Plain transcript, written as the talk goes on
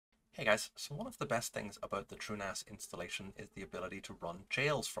Hey guys, so one of the best things about the TrueNAS installation is the ability to run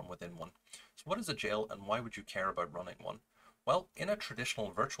jails from within one. So what is a jail and why would you care about running one? Well, in a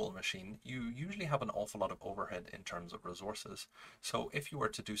traditional virtual machine, you usually have an awful lot of overhead in terms of resources. So if you were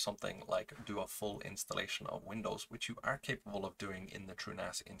to do something like do a full installation of Windows, which you are capable of doing in the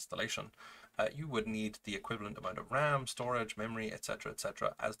TrueNAS installation, you would need the equivalent amount of RAM, storage, memory, etc.,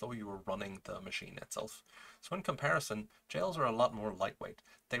 as though you were running the machine itself. So in comparison, jails are a lot more lightweight.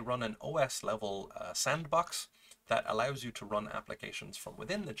 They run an OS level sandbox that allows you to run applications from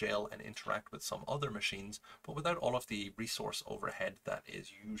within the jail and interact with some other machines, but without all of the resource overhead that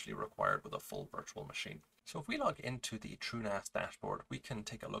is usually required with a full virtual machine. So if we log into the TrueNAS dashboard, we can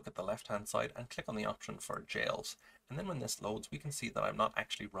take a look at the left-hand side and click on the option for jails. And then when this loads, we can see that I'm not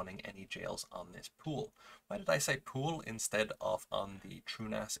actually running any jails on this pool. Why did I say pool instead of on the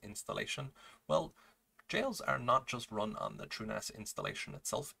TrueNAS installation? Well, jails are not just run on the TrueNAS installation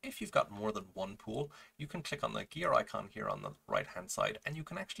itself. If you've got more than one pool, you can click on the gear icon here on the right hand side and you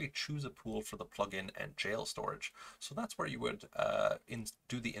can actually choose a pool for the plugin and jail storage. So that's where you would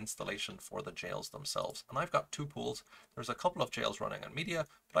do the installation for the jails themselves. And I've got two pools. There's a couple of jails running on media,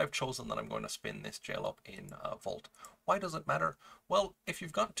 but I've chosen that I'm going to spin this jail up in Vault. Why does it matter? Well, if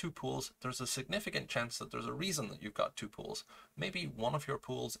you've got two pools, there's a significant chance that there's a reason that you've got two pools. Maybe one of your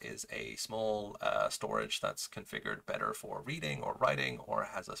pools is a small storage that's configured better for reading or writing or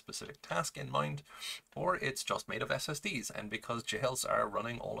has a specific task in mind, or it's just made of SSDs, and because jails are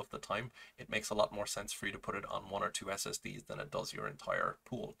running all of the time, it makes a lot more sense for you to put it on one or two SSDs than it does your entire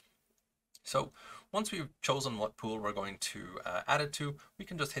pool. So once we've chosen what pool we're going to add it to, we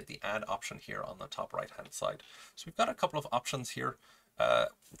can just hit the add option here on the top right hand side. So we've got a couple of options here.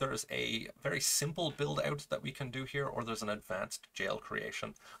 There's a very simple build out that we can do here, or there's an advanced jail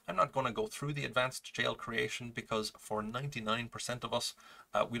creation. I'm not going to go through the advanced jail creation because for 99% of us,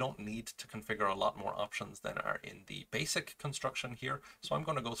 we don't need to configure a lot more options than are in the basic construction here. So I'm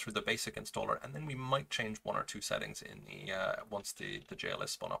going to go through the basic installer and then we might change one or two settings in the once the jail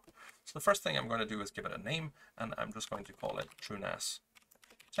is spun up. So the first thing I'm going to do is give it a name, and I'm just going to call it TrueNAS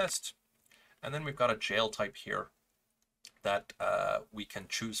test. And then we've got a jail type here that we can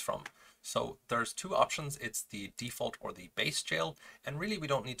choose from. So there's two options. It's the default or the base jail, and really we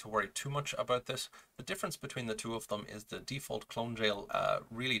don't need to worry too much about this. The difference between the two of them is the default clone jail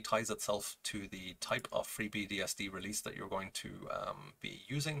really ties itself to the type of FreeBSD release that you're going to be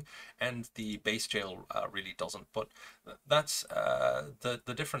using, and the base jail really doesn't. But that's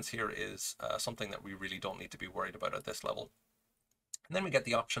the difference here is something that we really don't need to be worried about at this level. And then we get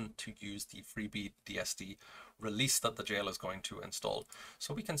the option to use the FreeBSD release that the jail is going to install.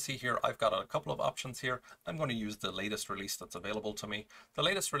 So we can see here, I've got a couple of options here. I'm going to use the latest release that's available to me. The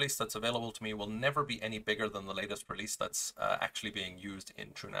latest release that's available to me will never be any bigger than the latest release that's actually being used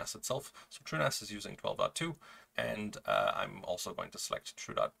in TrueNAS itself. So TrueNAS is using 12.2, and I'm also going to select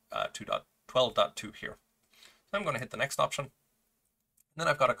 2.12.2 here. So I'm going to hit the next option. And then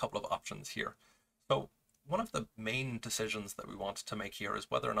I've got a couple of options here. So one of the main decisions that we want to make here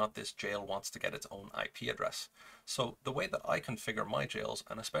is whether or not this jail wants to get its own IP address. So the way that I configure my jails,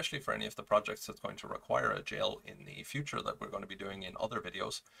 and especially for any of the projects that's going to require a jail in the future that we're going to be doing in other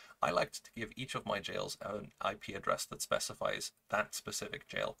videos, I like to give each of my jails an IP address that specifies that specific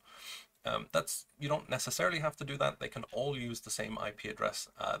jail. You don't necessarily have to do that. They can all use the same IP address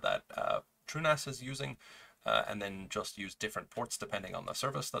that TrueNAS is using, and then just use different ports depending on the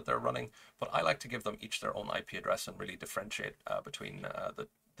service that they're running. But I like to give them each their own IP address and really differentiate between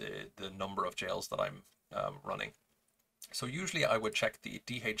the number of jails that I'm running. So usually I would check the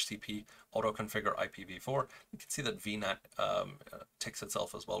DHCP auto configure IPv4. You can see that VNAT ticks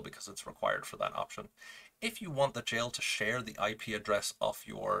itself as well because it's required for that option. If you want the jail to share the IP address of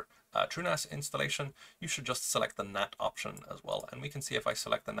your TrueNAS installation, you should just select the NAT option as well. And we can see if I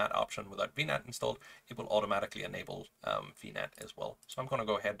select the NAT option without VNAT installed, it will automatically enable VNAT as well. So I'm going to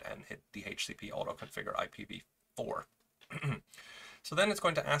go ahead and hit DHCP auto configure IPv4. So then it's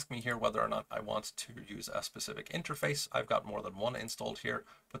going to ask me here whether or not I want to use a specific interface. I've got more than one installed here,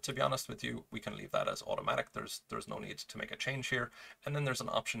 but to be honest with you, we can leave that as automatic. There's no need to make a change here. And then there's an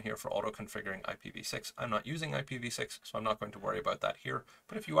option here for auto configuring IPv6. I'm not using IPv6, so I'm not going to worry about that here.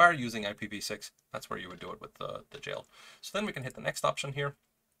 But if you are using IPv6, that's where you would do it with the jail. So then we can hit the next option here.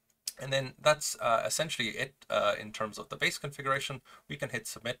 And then that's essentially it in terms of the base configuration. We can hit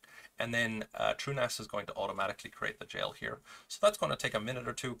submit, and then TrueNAS is going to automatically create the jail here. So that's going to take a minute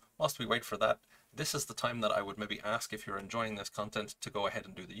or two whilst we wait for that. this is the time that I would maybe ask, if you're enjoying this content, to go ahead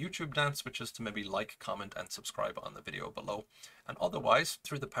and do the YouTube dance, which is to maybe like, comment, and subscribe on the video below. And otherwise,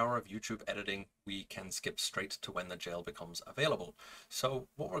 through the power of YouTube editing, we can skip straight to when the jail becomes available. So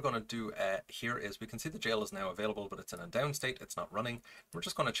what we're going to do here is, we can see the jail is now available, but it's in a down state, it's not running. We're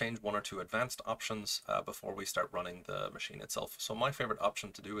just going to change one or two advanced options before we start running the machine itself. So my favorite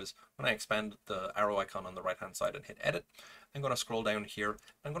option to do is, when I expand the arrow icon on the right hand side and hit edit, I'm going to scroll down here.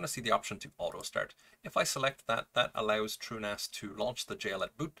 I'm going to see the option to auto start. If I select that, that allows TrueNAS to launch the jail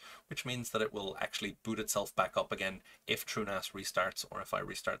at boot, which means that it will actually boot itself back up again if TrueNAS restarts, or if I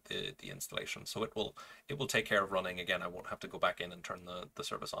restart the installation. So it will take care of running again. I won't have to go back in and turn the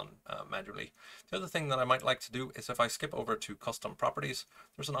service on manually. The other thing that I might like to do is, if I skip over to custom properties,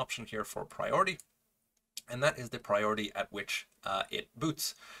 there's an option here for priority. And that is the priority at which it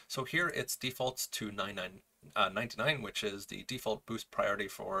boots. So here it's defaults to 99, which is the default boost priority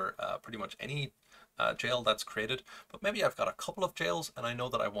for pretty much any jail that's created. But maybe I've got a couple of jails and I know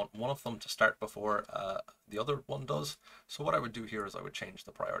that I want one of them to start before the other one does. So what I would do here is I would change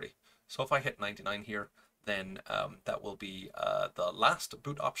the priority. So if I hit 99 here, then that will be the last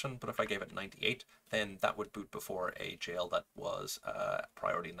boot option. But if I gave it 98, then that would boot before a jail that was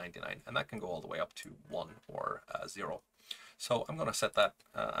priority 99. And that can go all the way up to 1 or 0. So I'm going to set that.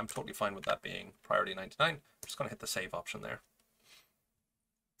 I'm totally fine with that being priority 99. I'm just going to hit the save option there.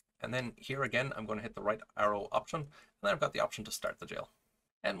 And then here again, I'm going to hit the right arrow option. And then I've got the option to start the jail.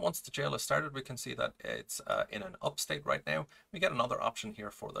 And once the jail is started, we can see that it's in an up state right now. We get another option here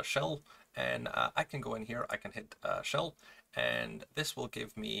for the shell, and I can go in here, I can hit shell, and this will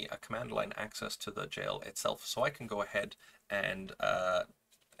give me a command line access to the jail itself. So I can go ahead and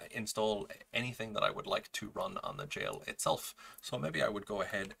install anything that I would like to run on the jail itself. So maybe I would go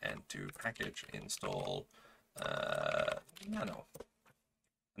ahead and do package install nano,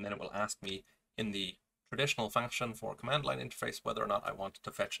 and then it will ask me in the traditional function for command line interface whether or not I want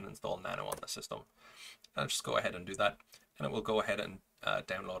to fetch and install nano on the system. I'll just go ahead and do that, and it will go ahead and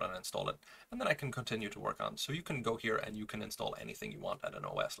download and install it, and then I can continue to work on. So you can go here and you can install anything you want at an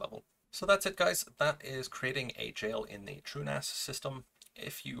OS level. So that's it, guys. That is creating a jail in the TrueNAS system.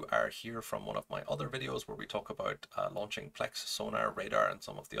 If you are here from one of my other videos where we talk about launching Plex, Sonar, Radar, and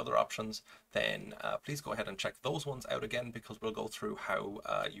some of the other options, then please go ahead and check those ones out again, because we'll go through how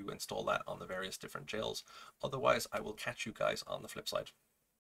you install that on the various different jails. Otherwise, I will catch you guys on the flip side.